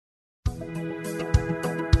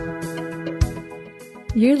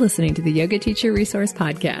You're listening to the Yoga Teacher Resource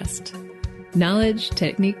Podcast. Knowledge,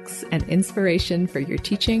 techniques, and inspiration for your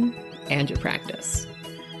teaching and your practice.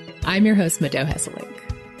 I'm your host, Mado Hesselink.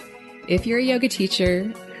 If you're a yoga teacher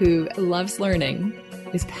who loves learning,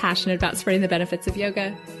 is passionate about spreading the benefits of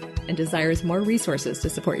yoga, and desires more resources to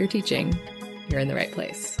support your teaching, you're in the right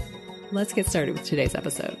place. Let's get started with today's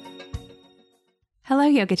episode. Hello,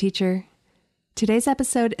 yoga teacher. Today's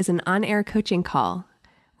episode is an on-air coaching call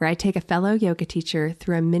where I take a fellow yoga teacher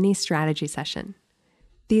through a mini strategy session.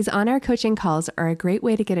 These on-air coaching calls are a great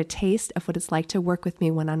way to get a taste of what it's like to work with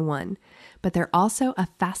me one-on-one, but they're also a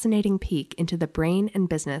fascinating peek into the brain and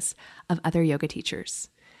business of other yoga teachers.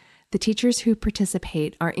 The teachers who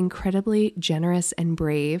participate are incredibly generous and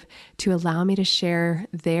brave to allow me to share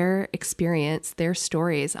their experience, their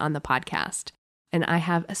stories on the podcast, and I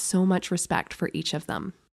have so much respect for each of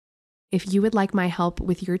them. If you would like my help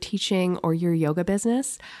with your teaching or your yoga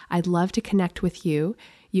business, I'd love to connect with you.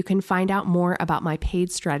 You can find out more about my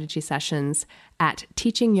paid strategy sessions at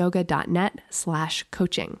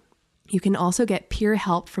teachingyoga.net/coaching. You can also get peer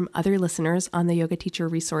help from other listeners on the Yoga Teacher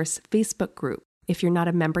Resource Facebook group. If you're not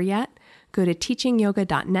a member yet, go to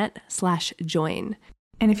teachingyoga.net/join.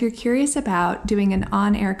 And if you're curious about doing an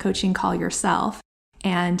on-air coaching call yourself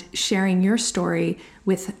and sharing your story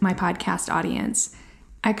with my podcast audience,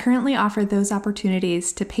 I currently offer those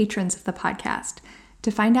opportunities to patrons of the podcast.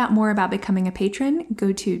 To find out more about becoming a patron,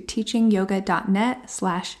 go to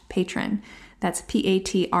teachingyoga.net/patron. That's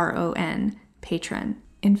Patron, patron.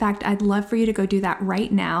 In fact, I'd love for you to go do that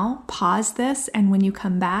right now. Pause this, and when you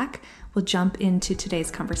come back, we'll jump into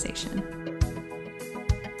today's conversation.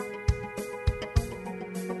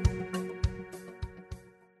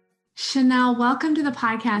 Chanel, welcome to the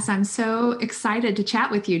podcast. I'm so excited to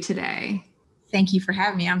chat with you today. Thank you for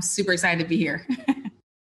having me. I'm super excited to be here.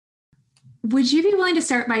 Would you be willing to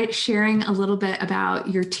start by sharing a little bit about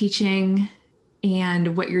your teaching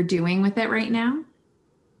and what you're doing with it right now?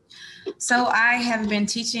 So I have been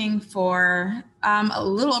teaching for a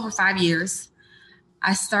little over 5 years.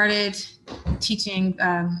 I started teaching,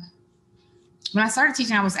 when I started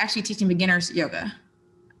teaching, I was actually teaching beginners yoga.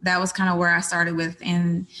 That was kind of where I started with,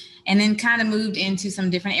 and then kind of moved into some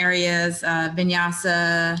different areas,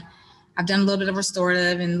 vinyasa. I've done a little bit of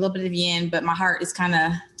restorative and a little bit of yin, but my heart is kind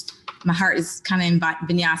of in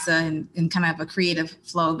vinyasa and kind of a creative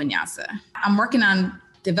flow of vinyasa. I'm working on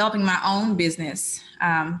developing my own business,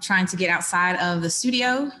 trying to get outside of the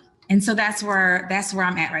studio. And so that's where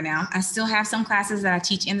I'm at right now. I still have some classes that I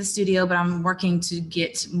teach in the studio, but I'm working to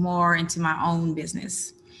get more into my own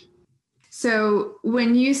business. So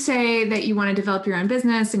when you say that you want to develop your own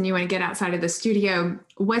business and you want to get outside of the studio,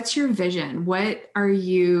 what's your vision? What are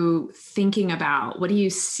you thinking about? What do you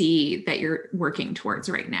see that you're working towards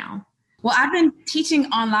right now? Well, I've been teaching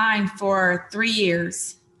online for 3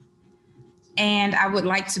 years, and I would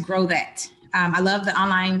like to grow that. I love the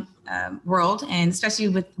online world, and especially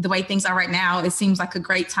with the way things are right now, it seems like a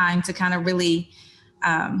great time to kind of really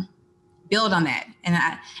build on that. And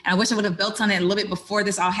I wish I would have built on it a little bit before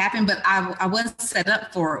this all happened, but I was set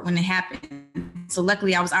up for it when it happened. So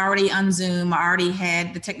luckily I was already on Zoom. I already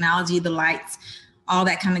had the technology, the lights, all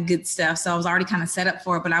that kind of good stuff. So I was already kind of set up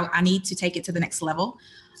for it, but I need to take it to the next level.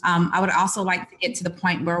 I would also like to get to the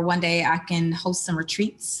point where one day I can host some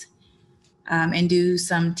retreats and do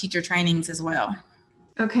some teacher trainings as well.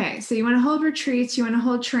 Okay, so you want to hold retreats, you want to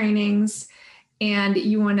hold trainings, and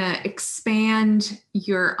you want to expand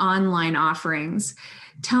your online offerings.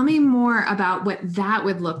 Tell me more about what that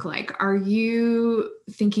would look like. Are you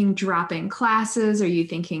thinking dropping classes? Are you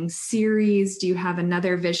thinking series? Do you have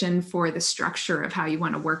another vision for the structure of how you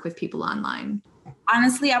want to work with people online?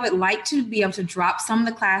 Honestly, I would like to be able to drop some of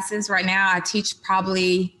the classes. Right now, I teach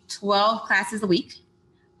probably 12 classes a week,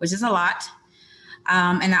 which is a lot.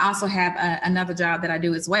 And I also have another job that I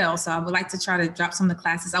do as well. So I would like to try to drop some of the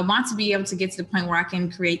classes. I want to be able to get to the point where I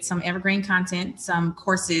can create some evergreen content, some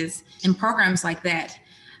courses and programs like that.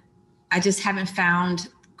 I just haven't found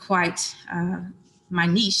quite my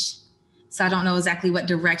niche. So I don't know exactly what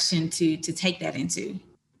direction to take that into.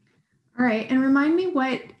 All right. And remind me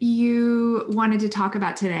what you wanted to talk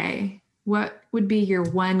about today. What would be your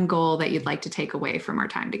one goal that you'd like to take away from our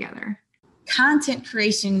time together? Content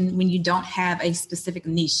creation when you don't have a specific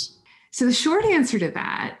niche. So the short answer to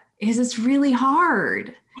that is it's really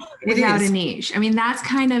hard without a niche. I mean, that's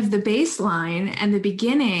kind of the baseline and the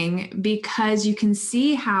beginning, because you can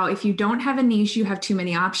see how if you don't have a niche, you have too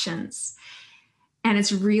many options. And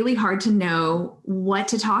it's really hard to know what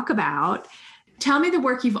to talk about. Tell me the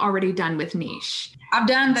work you've already done with niche. I've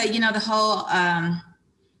done the whole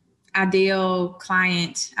ideal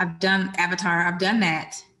client. I've done avatar, I've done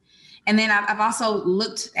that. And then I've also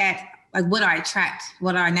looked at like, what do I attract?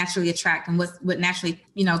 What do I naturally attract? And what naturally,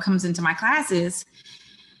 comes into my classes.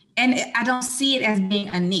 And I don't see it as being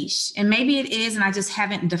a niche. And maybe it is, and I just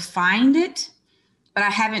haven't defined it, but I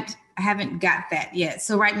haven't got that yet.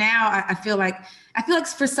 So right now I feel like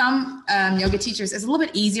for some yoga teachers, it's a little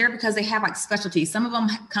bit easier because they have like specialties. Some of them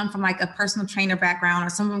come from like a personal trainer background, or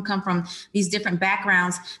some of them come from these different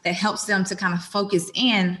backgrounds that helps them to kind of focus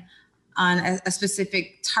in on a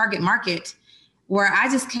specific target market, where I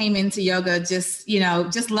just came into yoga just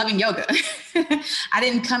loving yoga. I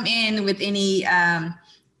didn't come in with any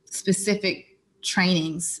specific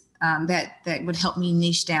trainings that would help me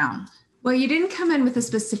niche down. Well, you didn't come in with a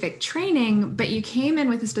specific training, but you came in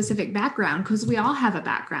with a specific background, because we all have a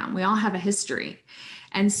background. We all have a history.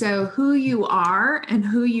 And so who you are and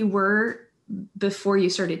who you were before you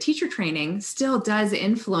started teacher training still does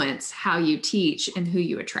influence how you teach and who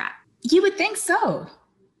you attract. You would think so.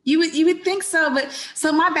 You would think so. But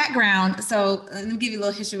so my background, so let me give you a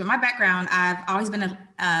little history. But my background, I've always been an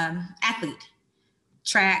athlete,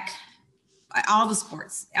 track, all the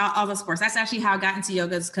sports. That's actually how I got into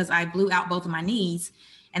yoga, is because I blew out both of my knees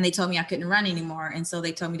and they told me I couldn't run anymore. And so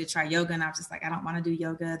they told me to try yoga. And I was just like, I don't want to do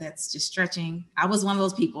yoga. That's just stretching. I was one of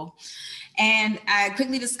those people. And I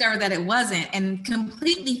quickly discovered that it wasn't, and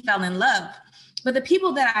completely fell in love. But the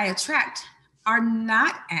people that I attract are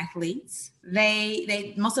not athletes.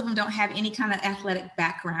 They most of them don't have any kind of athletic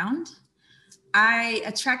background. I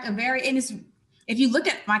attract if you look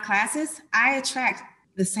at my classes, I attract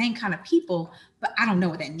the same kind of people, but I don't know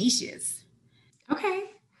what that niche is.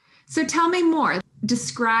 Okay. So tell me more.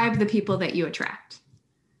 Describe the people that you attract.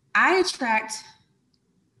 I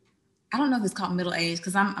don't know if it's called middle age,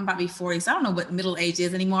 because I'm about to be 40, so I don't know what middle age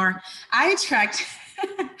is anymore. I attract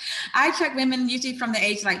women usually from the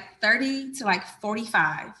age like 30 to like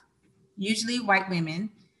 45, usually white women,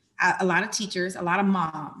 a lot of teachers, a lot of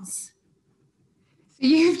moms.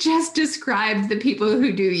 You've just described the people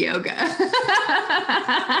who do yoga.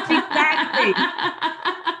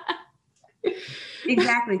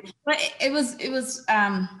 Exactly. But it was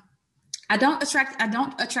I don't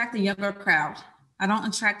attract the younger crowd. I don't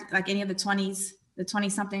attract like any of the 20s, the 20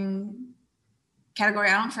 something category.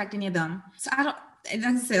 I don't attract any of them. So like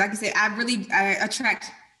I said, I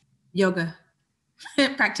attract yoga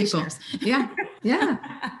practitioners. Yeah.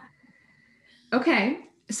 Okay.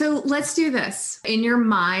 So let's do this. In your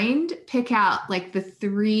mind, pick out like the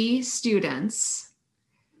 3 students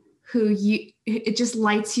who it just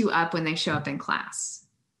lights you up when they show up in class.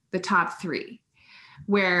 The top 3,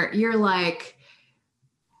 where you're like,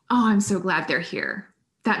 oh, I'm so glad they're here.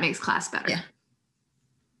 That makes class better. Yeah.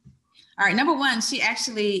 All right. Number 1, she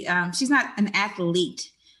actually, she's not an athlete,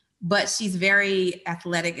 but she's very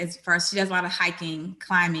athletic as far as she does a lot of hiking,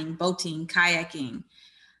 climbing, boating, kayaking,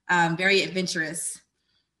 very adventurous.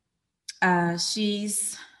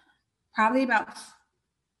 She's probably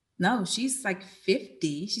she's like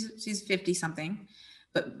 50. She's 50 something,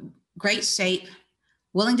 but great shape,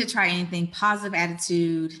 willing to try anything, positive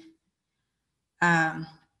attitude.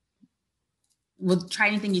 Will try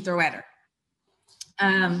anything you throw at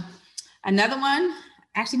her. Another one,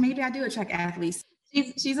 actually, maybe I do attract athletes.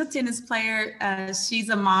 She's a tennis player. She's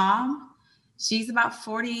a mom. She's about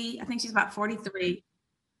 40. I think she's about 43.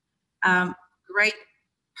 Great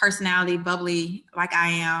personality, bubbly like I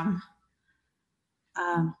am.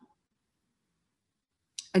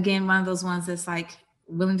 Again, one of those ones that's like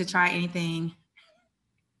willing to try anything.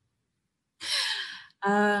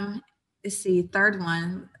 Let's see, third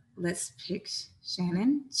one, let's pick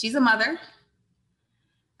Shannon. She's a mother.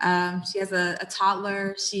 She has a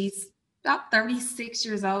toddler. She's about 36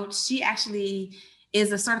 years old. She actually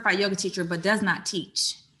is a certified yoga teacher, but does not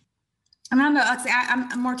teach. And I don't know,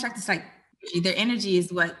 I'm more attracted to like their energy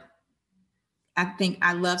is what I think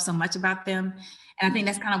I love so much about them. And I think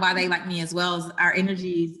that's kind of why they like me as well, as our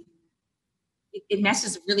energy, it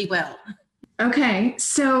meshes really well. Okay.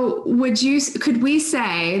 So could we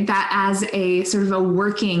say that as a sort of a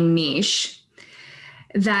working niche,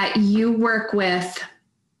 that you work with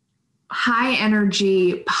high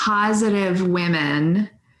energy, positive women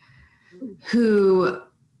who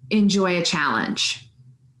enjoy a challenge?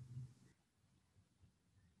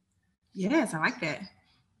 Yes, I like that.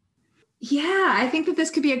 Yeah, I think that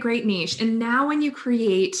this could be a great niche. And now when you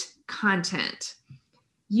create content,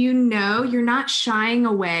 you're not shying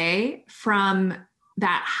away from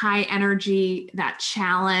that high energy, that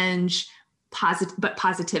challenge, but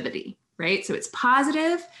positivity, right? So it's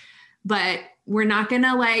positive, but we're not going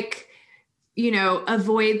to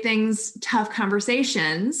avoid things, tough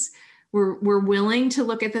conversations. We're willing to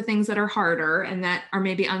look at the things that are harder and that are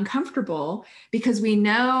maybe uncomfortable because we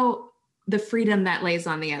know the freedom that lays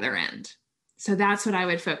on the other end. So that's what I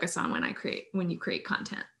would focus on when you create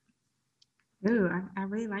content. Ooh, I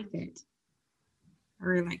really like that. I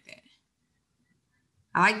really like that.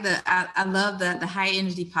 I love the high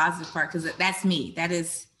energy positive part, because that's me. That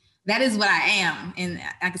is what I am. And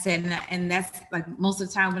like I said, and that's like most of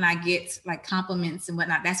the time when I get like compliments and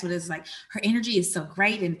whatnot, that's what it's like. Her energy is so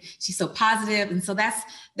great and she's so positive. And so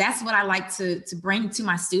that's what I like to bring to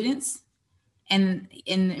my students. And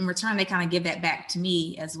in return, they kind of give that back to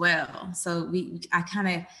me as well. So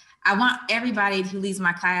I want everybody who leaves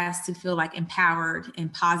my class to feel like empowered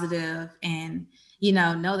and positive and,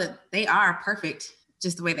 know that they are perfect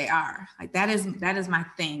just the way they are. Like that is my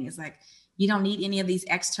thing. It's like, you don't need any of these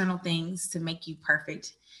external things to make you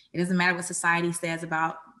perfect. It doesn't matter what society says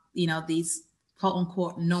about, these quote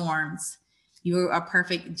unquote norms. You are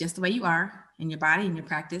perfect just the way you are, in your body, in your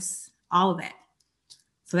practice, all of that.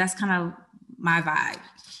 So that's kind of my vibe.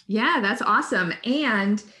 Yeah, that's awesome.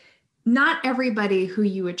 And not everybody who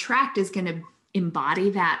you attract is going to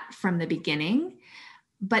embody that from the beginning,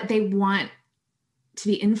 but they want to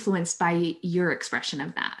be influenced by your expression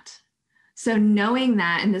of that. So knowing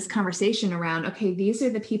that in this conversation around, okay, these are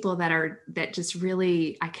the people that just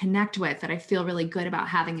really I connect with, that I feel really good about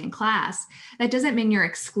having in class. That doesn't mean you're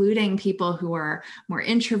excluding people who are more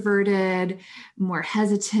introverted, more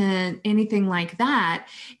hesitant, anything like that.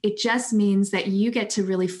 It just means that you get to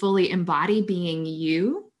really fully embody being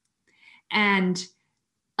you and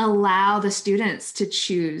allow the students to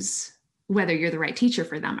choose whether you're the right teacher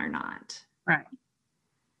for them or not. Right.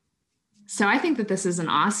 So I think that this is an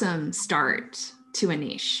awesome start to a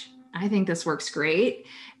niche. I think this works great.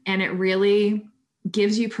 And it really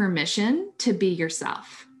gives you permission to be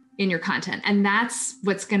yourself in your content. And that's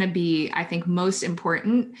what's going to be, I think, most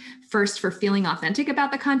important. First, for feeling authentic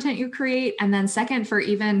about the content you create. And then second, for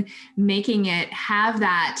even making it have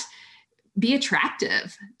that be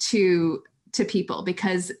attractive to people,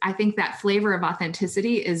 because I think that flavor of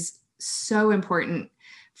authenticity is so important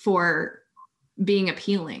for being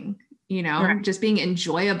appealing. Right. Just being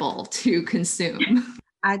enjoyable to consume.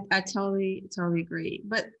 I totally agree.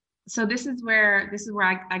 But so this is where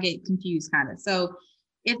I get confused kind of. So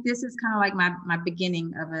if this is kind of like my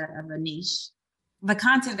beginning of a niche, the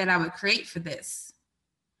content that I would create for this,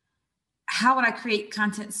 how would I create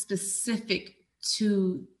content specific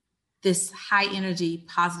to this high energy,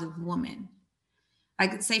 positive woman?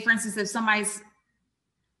 Like say, for instance, if somebody's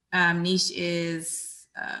niche is,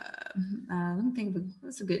 let me think of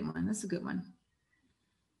what's a good one. That's a good one.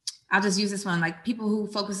 I'll just use this one. Like people who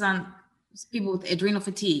focus on people with adrenal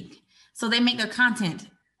fatigue. So they make their content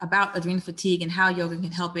about adrenal fatigue and how yoga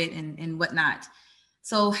can help it and whatnot.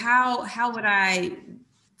 So how would I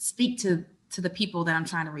speak to the people that I'm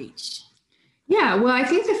trying to reach? Yeah, well, I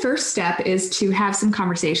think the first step is to have some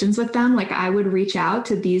conversations with them. Like I would reach out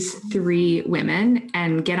to these 3 women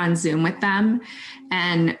and get on Zoom with them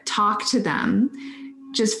and talk to them.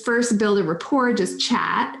 Just first build a rapport, just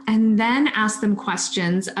chat, and then ask them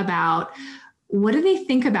questions about what do they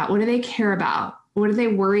think about? What do they care about? What do they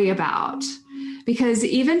worry about? Because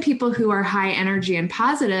even people who are high energy and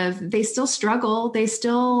positive, they still struggle. They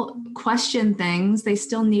still question things. They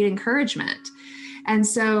still need encouragement. And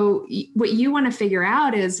so what you want to figure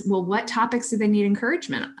out is, well, what topics do they need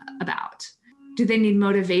encouragement about? Do they need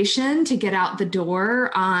motivation to get out the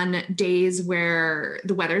door on days where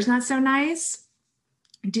the weather's not so nice?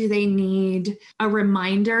 Do they need a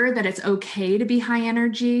reminder that it's okay to be high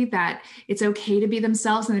energy, that it's okay to be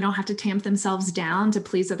themselves and they don't have to tamp themselves down to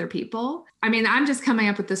please other people? I mean, I'm just coming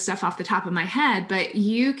up with this stuff off the top of my head, but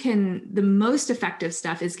the most effective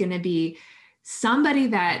stuff is going to be somebody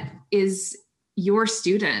that is your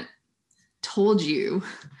student told you,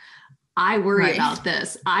 I worry about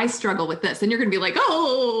this. I struggle with this. And you're going to be like,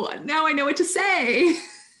 oh, now I know what to say.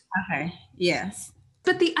 Okay. Yes.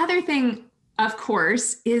 But the other thing, of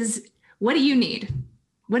course, is what do you need?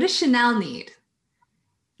 What does Chanel need?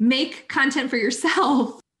 Make content for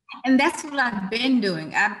yourself. And that's what I've been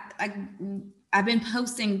doing. I've been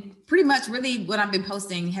posting pretty much really what I've been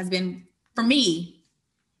posting has been for me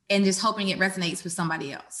and just hoping it resonates with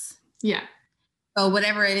somebody else. Yeah. So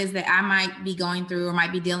whatever it is that I might be going through or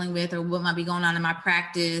might be dealing with or what might be going on in my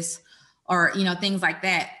practice or, things like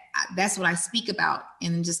that, that's what I speak about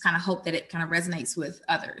and just kind of hope that it kind of resonates with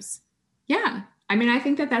others. Yeah. I mean, I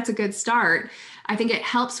think that that's a good start. I think it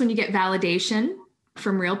helps when you get validation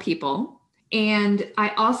from real people. And I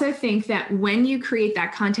also think that when you create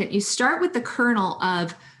that content, you start with the kernel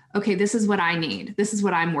of, okay, this is what I need. This is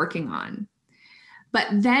what I'm working on. But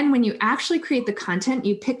then when you actually create the content,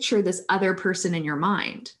 you picture this other person in your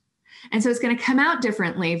mind. And so it's going to come out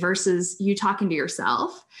differently versus you talking to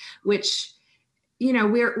yourself, which, you know,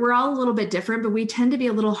 we're all a little bit different, but we tend to be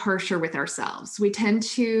a little harsher with ourselves. We tend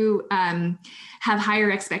to have higher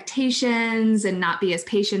expectations and not be as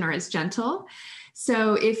patient or as gentle.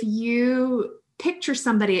 So if you picture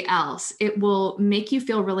somebody else, it will make you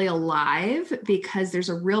feel really alive because there's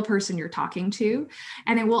a real person you're talking to.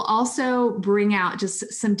 And it will also bring out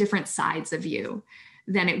just some different sides of you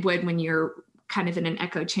than it would when you're kind of in an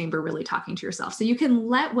echo chamber, really talking to yourself. So you can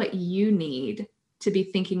let what you need to be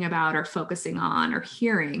thinking about or focusing on or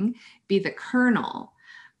hearing be the kernel,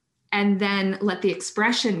 and then let the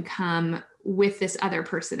expression come with this other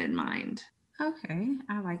person in mind. Okay,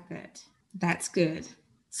 I like that. That's good.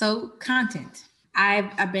 So content.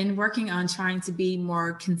 I've been working on trying to be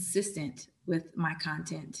more consistent with my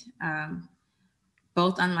content,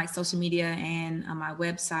 both on like social media and on my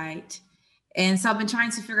website. And so I've been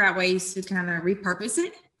trying to figure out ways to kind of repurpose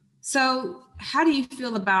it. So how do you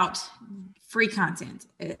feel about free content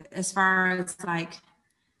as far as like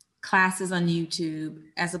classes on YouTube,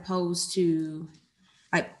 as opposed to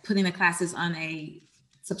like putting the classes on a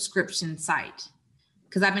subscription site?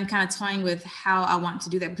 Because I've been kind of toying with how I want to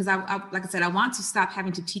do that, because I like I said, I want to stop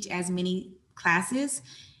having to teach as many classes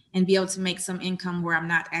and be able to make some income where I'm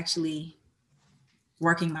not actually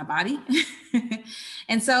working my body.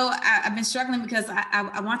 And so I've been struggling because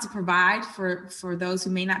I want to provide for those who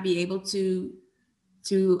may not be able to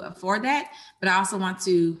afford that, but I also want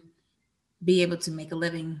to be able to make a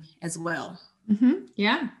living as well. Mm-hmm.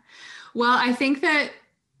 Yeah. Well, I think that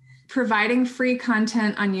providing free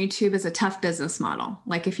content on YouTube is a tough business model.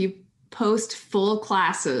 Like if you post full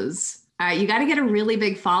classes, you got to get a really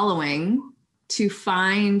big following to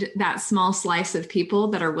find that small slice of people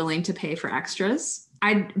that are willing to pay for extras.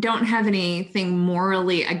 I don't have anything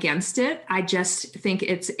morally against it. I just think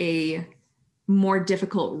it's a more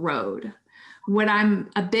difficult road. What I'm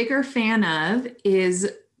a bigger fan of is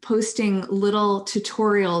posting little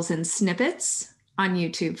tutorials and snippets on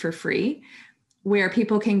YouTube for free, where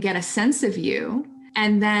people can get a sense of you.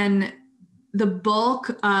 And then the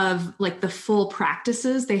bulk of like the full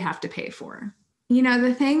practices they have to pay for. You know,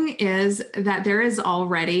 the thing is that there is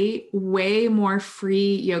already way more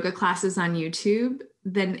free yoga classes on YouTube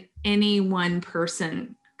than any one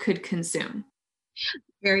person could consume.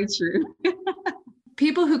 Very true.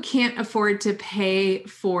 People who can't afford to pay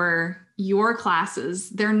for your classes,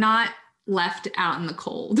 they're not left out in the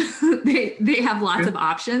cold. They have lots of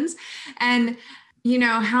options. And, you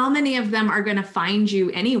know, how many of them are going to find you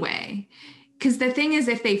anyway? Because the thing is,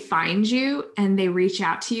 if they find you and they reach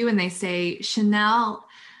out to you and they say, Chanel,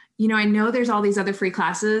 you know, I know there's all these other free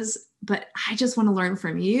classes, but I just want to learn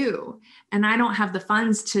from you. And I don't have the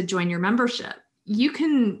funds to join your membership. You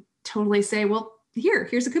can totally say, well,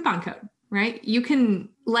 here's a coupon code, right? You can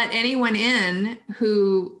let anyone in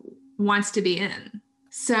who wants to be in.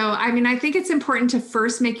 So, I mean, I think it's important to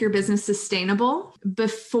first make your business sustainable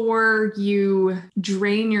before you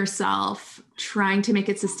drain yourself trying to make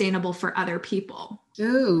it sustainable for other people.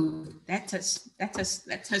 Ooh, that touched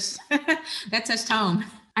home.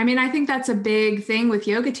 I mean, I think that's a big thing with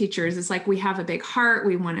yoga teachers. It's like we have a big heart,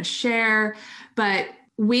 we want to share, but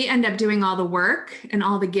we end up doing all the work and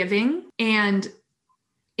all the giving. And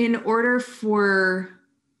in order for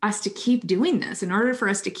us to keep doing this, in order for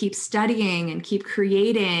us to keep studying and keep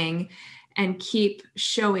creating and keep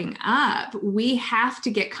showing up, we have to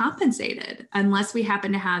get compensated unless we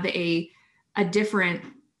happen to have a different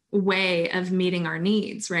way of meeting our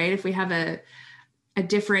needs, right? If we have a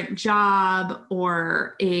different job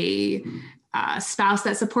or a spouse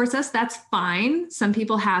that supports us, that's fine. Some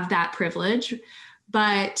people have that privilege,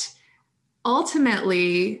 but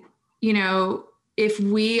ultimately, you know, if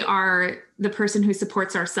we are the person who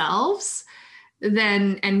supports ourselves,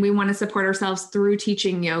 then, and we want to support ourselves through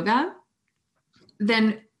teaching yoga,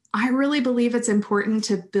 then I really believe it's important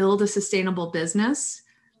to build a sustainable business.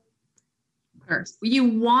 First. You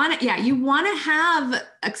want to have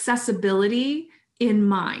accessibility in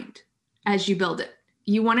mind as you build it.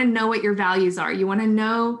 You want to know what your values are. You want to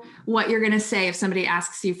know what you're going to say if somebody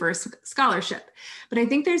asks you for a scholarship. But I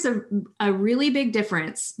think there's a really big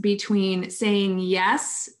difference between saying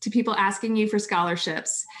yes to people asking you for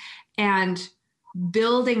scholarships and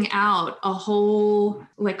building out a whole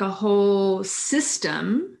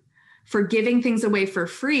system for giving things away for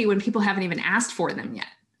free when people haven't even asked for them yet.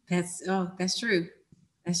 That's true.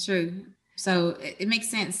 That's true. So it makes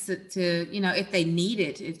sense to, you know, if they need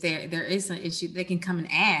it, if there is an issue, they can come and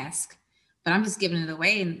ask, but I'm just giving it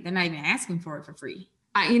away and they're not even asking for it for free.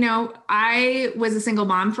 I was a single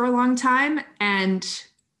mom for a long time, and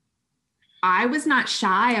I was not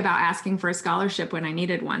shy about asking for a scholarship when I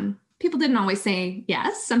needed one. People didn't always say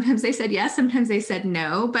yes. Sometimes they said yes, sometimes they said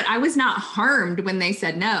no, but I was not harmed when they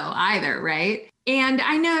said no either, right? And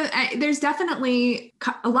I know there's definitely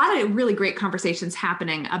a lot of really great conversations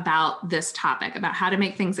happening about this topic, about how to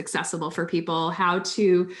make things accessible for people, how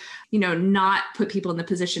to, not put people in the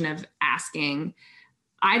position of asking.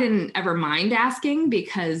 I didn't ever mind asking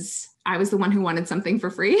because I was the one who wanted something for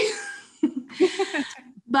free.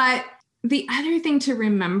 But the other thing to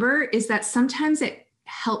remember is that sometimes it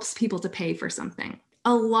helps people to pay for something.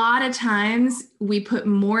 A lot of times we put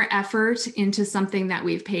more effort into something that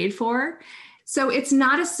we've paid for. So it's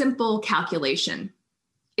not a simple calculation.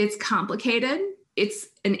 It's complicated. It's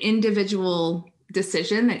an individual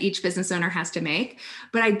decision that each business owner has to make.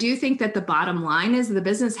 But I do think that the bottom line is the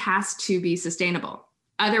business has to be sustainable.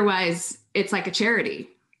 Otherwise, it's like a charity.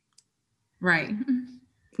 Right.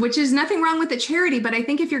 Which is nothing wrong with a charity. But I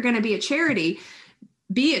think if you're going to be a charity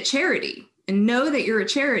and know that you're a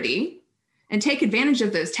charity and take advantage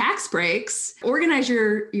of those tax breaks. Organize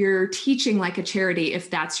your teaching like a charity if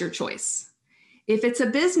that's your choice. If it's a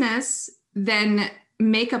business, then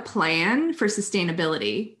make a plan for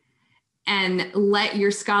sustainability and let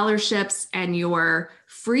your scholarships and your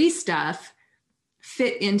free stuff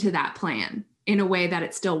fit into that plan in a way that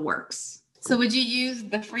it still works. So would you use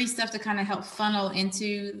the free stuff to kind of help funnel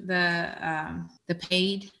into the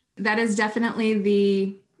paid? That is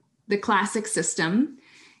definitely the classic system.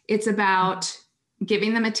 It's about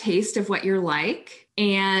giving them a taste of what you're like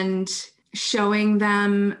and showing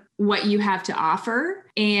them what you have to offer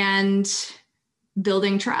and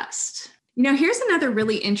building trust. Here's another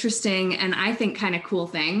really interesting and I think kind of cool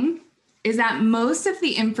thing is that most of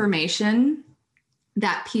the information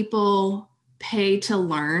that people pay to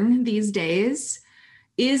learn these days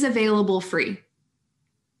is available free.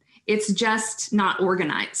 It's just not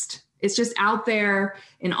organized. It's just out there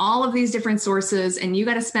in all of these different sources, and you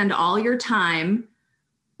got to spend all your time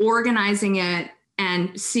organizing it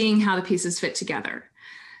and seeing how the pieces fit together.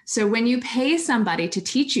 So when you pay somebody to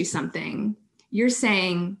teach you something, you're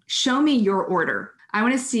saying, show me your order. I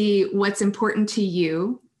want to see what's important to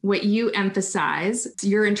you, what you emphasize,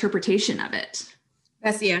 your interpretation of it.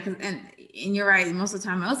 And you're right. Most of the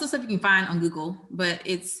time, most of the stuff you can find on Google, but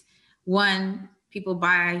it's one, people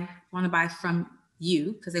want to buy from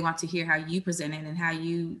you because they want to hear how you present it and how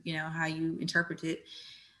you interpret it.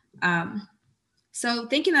 So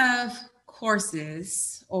thinking of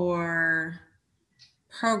courses or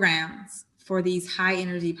programs for these high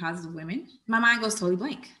energy positive women, my mind goes totally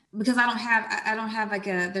blank because I don't have like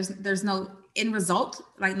there's no end result,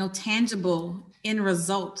 like no tangible end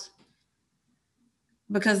result,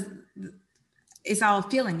 because it's all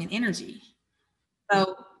feeling and energy.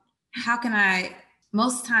 So how can I,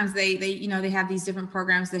 most times they have these different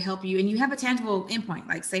programs that help you and you have a tangible endpoint.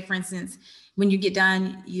 Like say, for instance, when you get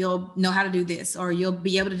done, you'll know how to do this, or you'll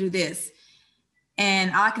be able to do this.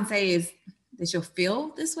 And all I can say is that you'll feel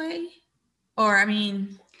this way. Or,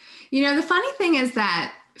 the funny thing is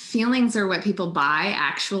that feelings are what people buy,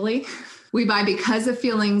 actually. We buy because of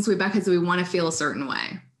feelings. We buy because we want to feel a certain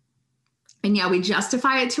way. And yeah, we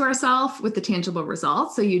justify it to ourselves with the tangible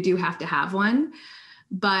results. So you do have to have one.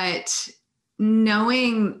 But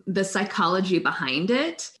knowing the psychology behind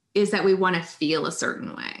it is that we want to feel a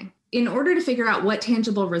certain way. In order to figure out what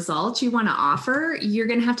tangible results you want to offer, you're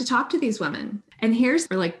going to have to talk to these women. And here's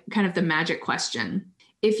kind of the magic question.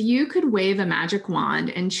 If you could wave a magic wand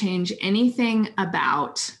and change anything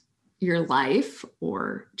about your life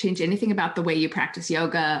or change anything about the way you practice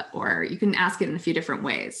yoga, or you can ask it in a few different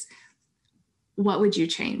ways, what would you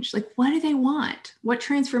change? Like, what do they want? What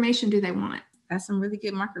transformation do they want? That's some really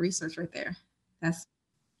good market research right there. That's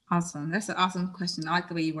awesome. That's an awesome question. I like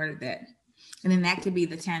the way you worded that. And then that could be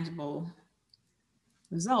the tangible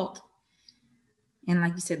result. And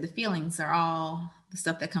like you said, the feelings are all the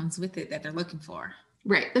stuff that comes with it that they're looking for.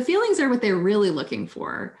 Right. The feelings are what they're really looking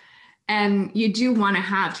for. And you do want to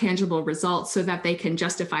have tangible results so that they can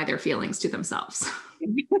justify their feelings to themselves.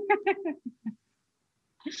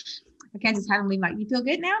 I can't just have them leave like, you feel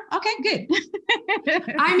good now? Okay, good.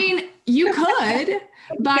 You could,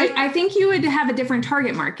 but I think you would have a different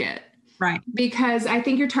target market. Right. Because I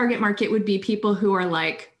think your target market would be people who are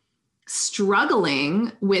like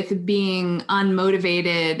struggling with being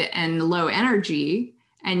unmotivated and low energy.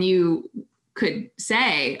 And you could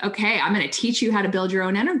say, okay, I'm going to teach you how to build your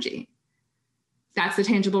own energy. That's the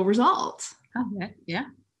tangible result. Oh, yeah.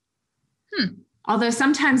 Although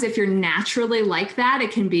sometimes if you're naturally like that,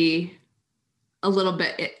 it can be a little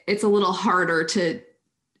bit, it's a little harder to,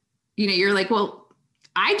 you're like, well,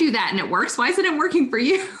 I do that and it works. Why isn't it working for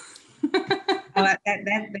you? That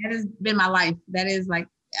has been my life. That is like,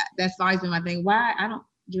 that's always been my thing. Why?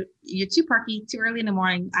 You're too perky, too early in the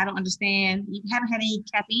morning. I don't understand. You haven't had any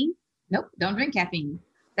caffeine? Nope, don't drink caffeine.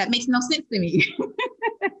 That makes no sense to me.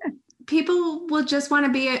 People will just want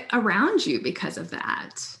to be around you because of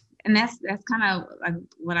that. And that's kind of like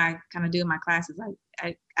what I kind of do in my classes.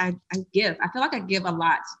 I give. I feel like I give a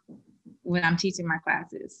lot when I'm teaching my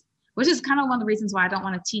classes, which is kind of one of the reasons why I don't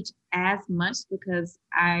want to teach as much, because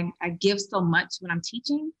I give so much when I'm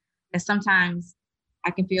teaching that sometimes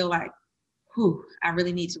I can feel like, I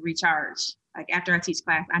really need to recharge. Like after I teach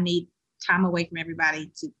class, I need time away from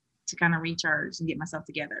everybody to kind of recharge and get myself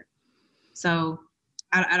together. So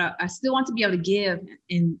I still want to be able to give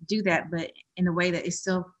and do that, but in a way that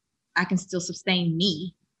I can still sustain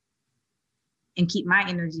me and keep my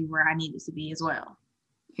energy where I need it to be as well.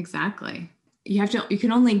 Exactly. You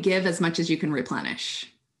can only give as much as you can replenish.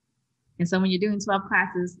 And so when you're doing 12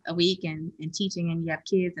 classes a week and teaching, and you have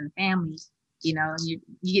kids and families, you know, and you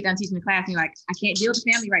get done teaching the class and you're like, I can't deal with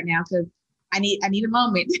the family right now because I need a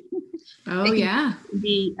moment. Oh, yeah.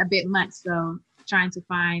 Be a bit much. So trying to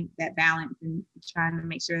find that balance and trying to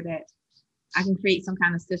make sure that I can create some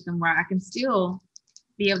kind of system where I can still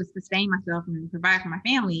be able to sustain myself and provide for my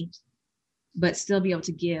family, but still be able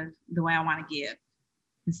to give the way I want to give,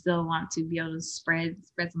 and still want to be able to spread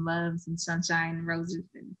some love, some sunshine and roses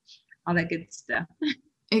and all that good stuff.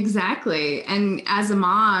 Exactly. And as a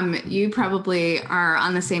mom, you probably are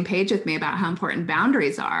on the same page with me about how important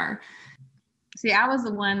boundaries are. See, I was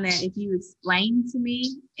the one that if you explained to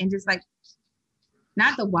me and just like,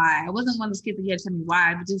 not the why, I wasn't one of those kids that you had to tell me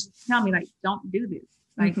why, but just tell me like, don't do this.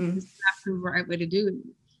 Like, this is not the right way to do it.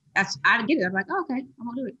 I get it. I'm like, oh, okay, I'm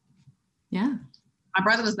gonna do it. Yeah. My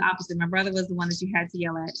brother was the opposite. My brother was the one that you had to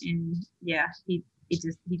yell at, and yeah, he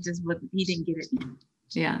didn't get it.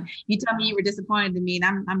 Yeah. You tell me you were disappointed in me,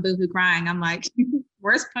 and I'm boohoo crying. I'm like,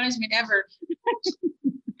 worst punishment ever.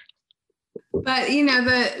 But you know,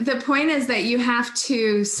 the point is that you have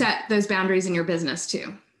to set those boundaries in your business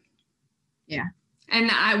too. Yeah. And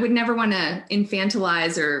I would never want to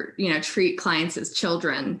infantilize or, you know, treat clients as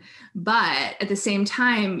children, but at the same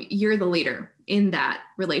time, you're the leader in that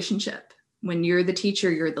relationship. When you're the teacher,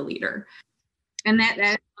 you're the leader. And that's one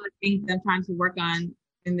of the things I'm trying to work on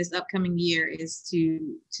in this upcoming year is to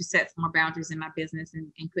set some more boundaries in my business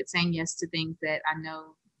and quit saying yes to things that I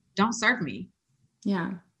know don't serve me.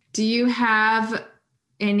 Yeah. Do you have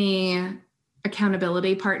any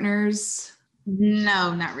accountability partners?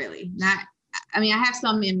 No, not really. I have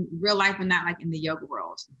some in real life, but not like in the yoga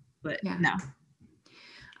world, but yeah. No.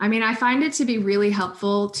 I mean, I find it to be really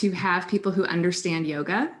helpful to have people who understand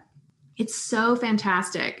yoga. It's so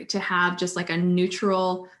fantastic to have just like a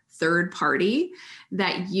neutral third party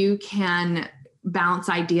that you can bounce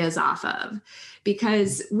ideas off of,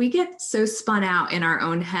 because we get so spun out in our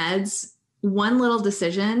own heads. One little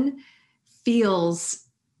decision feels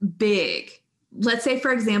big. Let's say,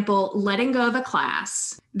 for example, letting go of a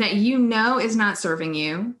class that you know is not serving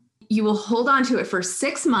you. You will hold on to it for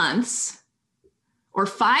 6 months or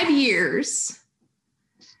 5 years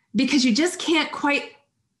because you just can't quite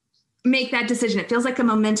make that decision. It feels like a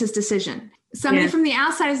momentous decision. Somebody from the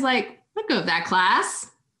outside is like, let go of that class.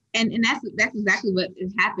 And that's exactly what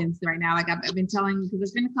happens right now. Like I've been telling, because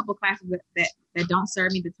there's been a couple of classes that don't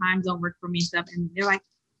serve me, the times don't work for me and stuff. And they're like,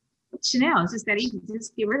 Chanel, it's just that easy.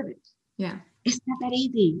 Just get rid of it. Yeah. It's not that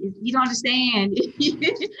easy. You don't understand.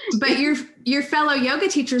 But your fellow yoga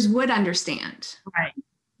teachers would understand. Right.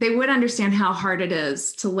 They would understand how hard it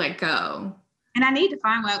is to let go. And I need to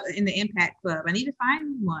find one in the Impact Club. I need to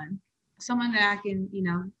find someone that I can,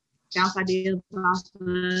 bounce ideas off of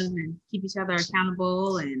and keep each other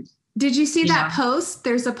accountable. And did you see that post?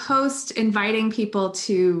 There's a post inviting people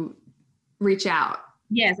to reach out.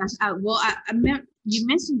 Yes. You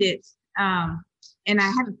mentioned it. And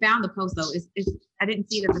I haven't found the post though. I didn't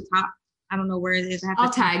see it at the top. I don't know where it is. I'll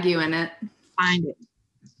tag you in it. Find it.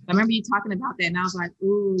 I remember you talking about that and I was like,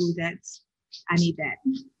 ooh, I need that.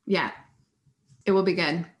 Yeah, it will be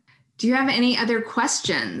good. Do you have any other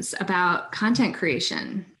questions about content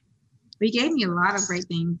creation? You gave me a lot of great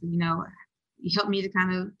things. You helped me to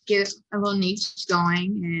kind of get a little niche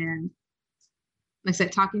going. And like I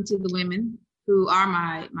said, talking to the women who are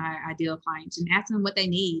my ideal clients and asking them what they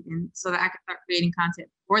need, and so that I can start creating content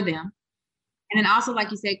for them. And then also,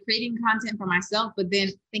 like you said, creating content for myself, but then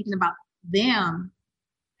thinking about them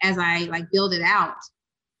as I build it out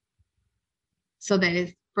so that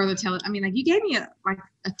it's further telling. You gave me a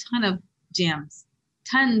ton of gems,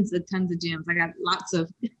 tons of gems. I got lots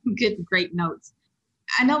of great notes.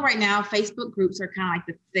 I know right now Facebook groups are kind of like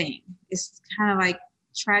the thing. It's kind of like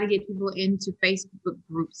try to get people into Facebook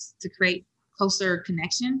groups to create closer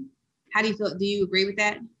connection. How do you feel? Do you agree with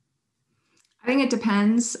that? I think it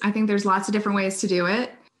depends. I think there's lots of different ways to do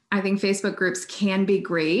it. I think Facebook groups can be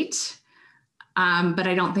great, but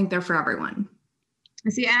I don't think they're for everyone.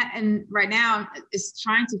 And see, and right now it's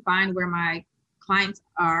trying to find where my clients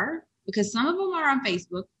are, because some of them are on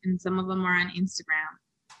Facebook and some of them are on Instagram.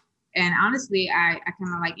 And honestly, I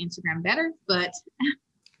kind of like Instagram better, but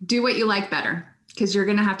do what you like better, because you're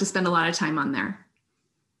going to have to spend a lot of time on there.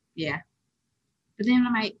 Yeah. But then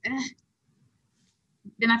I'm like,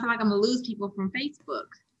 then I feel like I'm going to lose people from Facebook.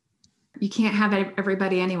 You can't have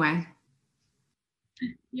everybody anyway.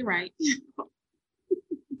 You're right.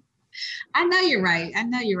 I know you're right.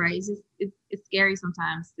 It's just, it's scary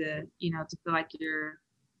sometimes to feel like you're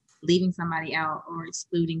leaving somebody out or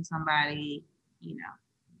excluding somebody,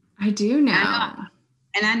 I do know.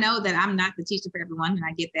 And I know that I'm not the teacher for everyone, and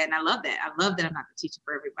I get that, and I love that. I love that I'm not the teacher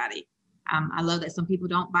for everybody. I love that some people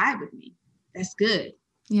don't vibe with me. That's good.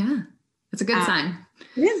 Yeah, it's a good sign.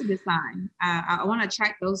 It is a good sign. I want to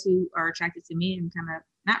attract those who are attracted to me and kind of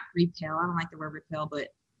not repel. I don't like the word repel, but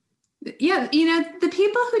yeah, the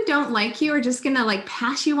people who don't like you are just going to like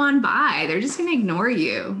pass you on by. They're just going to ignore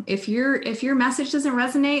you. If your message doesn't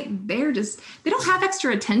resonate, they don't have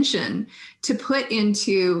extra attention to put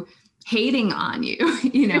into hating on you.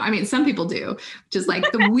 I mean, some people do, which is like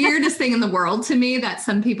the weirdest thing in the world to me, that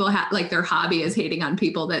some people have like their hobby is hating on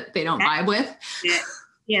people that they don't vibe with.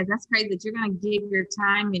 Yeah, that's crazy that you're going to give your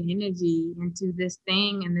time and energy into this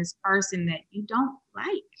thing and this person that you don't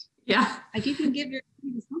like. Yeah. Like you can give your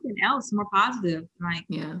energy to something else more positive. Like,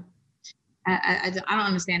 yeah, I don't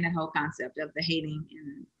understand that whole concept of the hating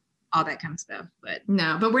and all that kind of stuff, but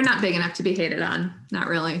we're not big enough to be hated on. Not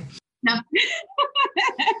really. No.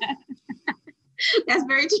 That's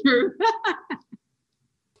very true.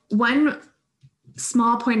 One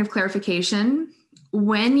small point of clarification: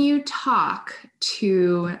 when you talk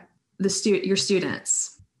to your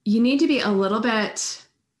students, you need to be a little bit,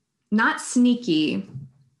 not sneaky,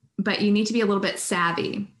 but you need to be a little bit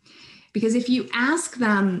savvy. Because if you ask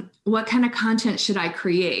them, what kind of content should I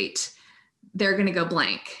create? They're going to go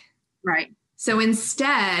blank. Right. So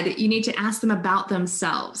instead, you need to ask them about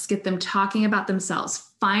themselves, get them talking about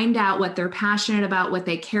themselves, find out what they're passionate about, what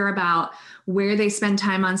they care about, where they spend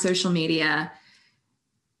time on social media,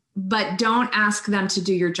 but don't ask them to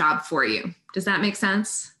do your job for you. Does that make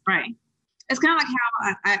sense? Right. It's kind of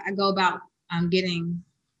like how I go about getting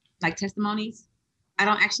like testimonies. I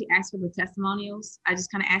don't actually ask for the testimonials. I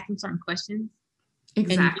just kind of ask them certain questions.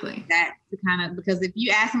 Exactly. That to kind of, because if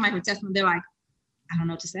you ask them like for testimony, they're like, I don't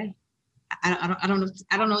know what to say. I don't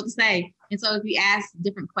know what to say. And so if you ask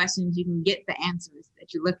different questions, you can get the answers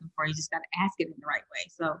that you're looking for. You just got to ask it in the right way.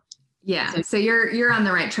 So you're on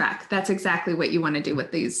the right track. That's exactly what you want to do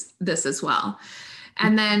with this as well.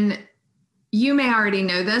 And then you may already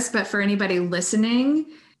know this, but for anybody listening,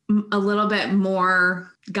 a little bit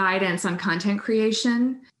more guidance on content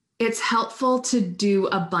creation. It's helpful to do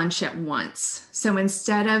a bunch at once. So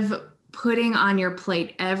instead of putting on your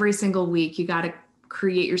plate every single week, you got to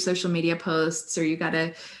create your social media posts or you got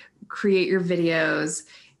to create your videos,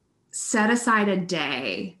 set aside a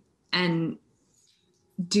day and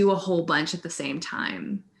do a whole bunch at the same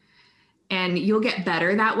time. And you'll get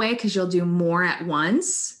better that way because you'll do more at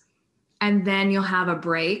once. And then you'll have a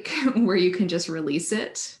break where you can just release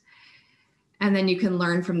it. And then you can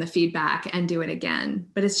learn from the feedback and do it again.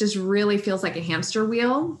 But it just really feels like a hamster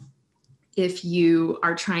wheel if you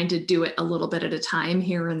are trying to do it a little bit at a time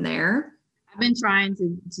here and there. I've been trying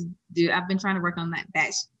to work on that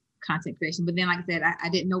batch content creation. But then, like I said, I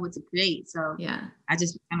didn't know what to create. So yeah, I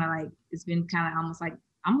just kind of like, it's been kind of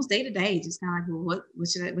almost day to day, just kind of like, well, what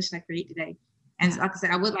should I create today? And like I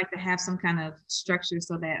said, I would like to have some kind of structure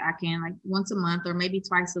so that I can, like, once a month or maybe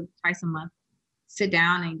twice a month, sit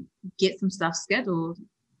down and get some stuff scheduled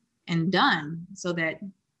and done so that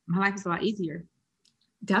my life is a lot easier.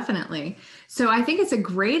 Definitely. So I think it's a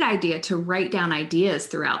great idea to write down ideas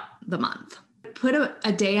throughout the month. Put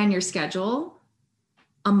a day on your schedule,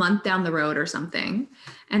 a month down the road or something.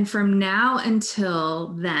 And from now until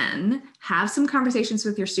then, have some conversations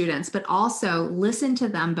with your students, but also listen to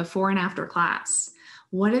them before and after class.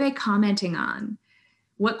 What are they commenting on?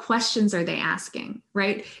 What questions are they asking,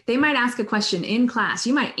 right? They might ask a question in class.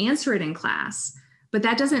 You might answer it in class, but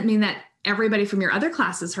that doesn't mean that everybody from your other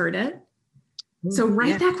classes heard it. So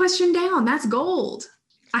write that question down. That's gold.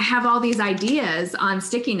 I have all these ideas on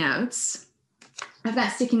sticky notes. I've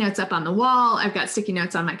got sticky notes up on the wall. I've got sticky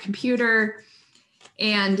notes on my computer.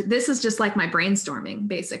 And this is just like my brainstorming,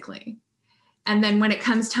 basically. And then when it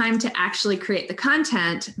comes time to actually create the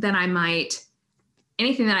content, then I might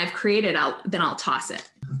anything that I've created, I'll toss it.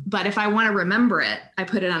 But if I want to remember it, I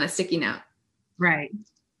put it on a sticky note. Right.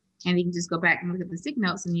 And you can just go back and look at the sticky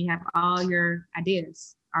notes and you have all your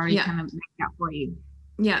ideas already kind of mapped out for you.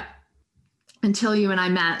 Yeah. Until you and I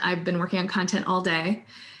met, I've been working on content all day.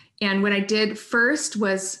 And what I did first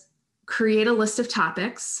was create a list of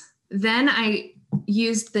topics. Then I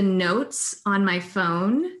used the notes on my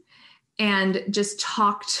phone and just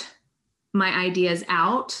talked my ideas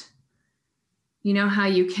out. You know how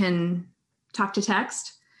you can talk to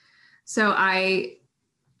text? So I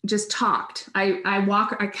just talked. I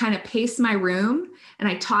kind of pace my room and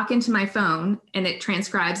I talk into my phone and it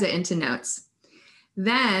transcribes it into notes.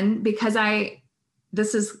 Then, because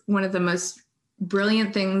this is one of the most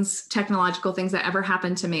brilliant things, technological things that ever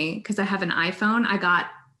happened to me, because I have an iPhone, I got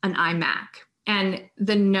an iMac. And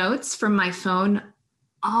the notes from my phone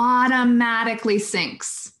automatically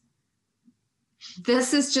syncs.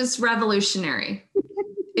 This is just revolutionary.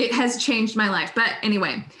 It has changed my life. But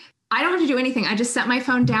anyway, I don't have to do anything. I just set my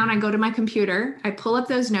phone down. I go to my computer. I pull up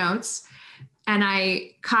those notes and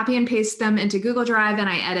I copy and paste them into Google Drive and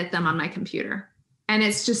I edit them on my computer. And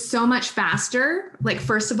it's just so much faster. Like,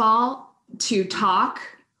 first of all, to talk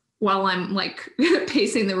while I'm like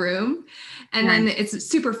pacing the room. And then it's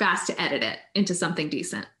super fast to edit it into something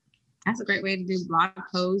decent. That's a great way to do blog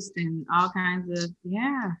posts and all kinds of,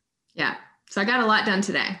 Yeah. So I got a lot done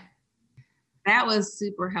today. That was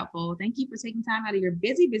super helpful. Thank you for taking time out of your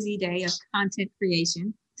busy, busy day of content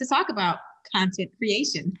creation to talk about content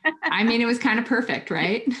creation. I mean, it was kind of perfect,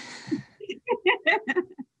 right?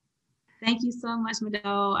 Thank you so much,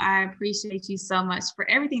 Mado. I appreciate you so much for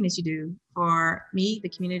everything that you do for me, the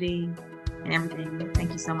community, and everything.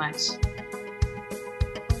 Thank you so much.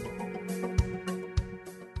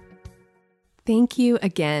 Thank you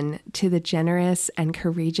again to the generous and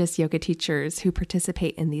courageous yoga teachers who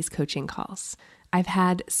participate in these coaching calls. I've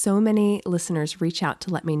had so many listeners reach out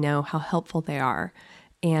to let me know how helpful they are,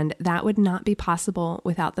 and that would not be possible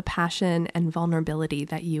without the passion and vulnerability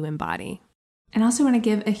that you embody. And I also want to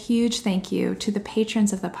give a huge thank you to the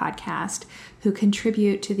patrons of the podcast who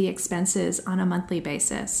contribute to the expenses on a monthly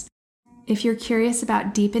basis. If you're curious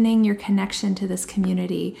about deepening your connection to this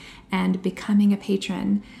community and becoming a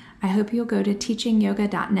patron, I hope you'll go to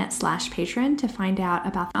teachingyoga.net/patron to find out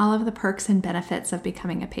about all of the perks and benefits of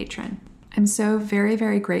becoming a patron. I'm so very,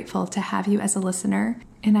 very grateful to have you as a listener,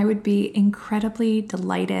 and I would be incredibly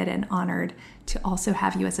delighted and honored to also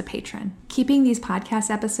have you as a patron. Keeping these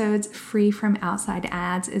podcast episodes free from outside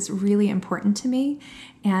ads is really important to me,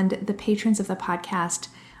 and the patrons of the podcast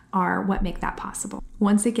are what make that possible.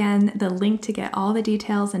 Once again, the link to get all the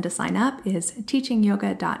details and to sign up is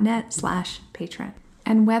teachingyoga.net/patron.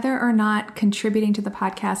 And whether or not contributing to the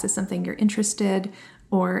podcast is something you're interested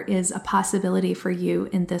or is a possibility for you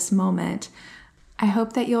in this moment, I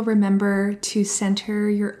hope that you'll remember to center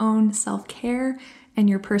your own self-care and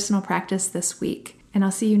your personal practice this week. And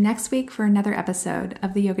I'll see you next week for another episode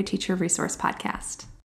of the Yoga Teacher Resource Podcast.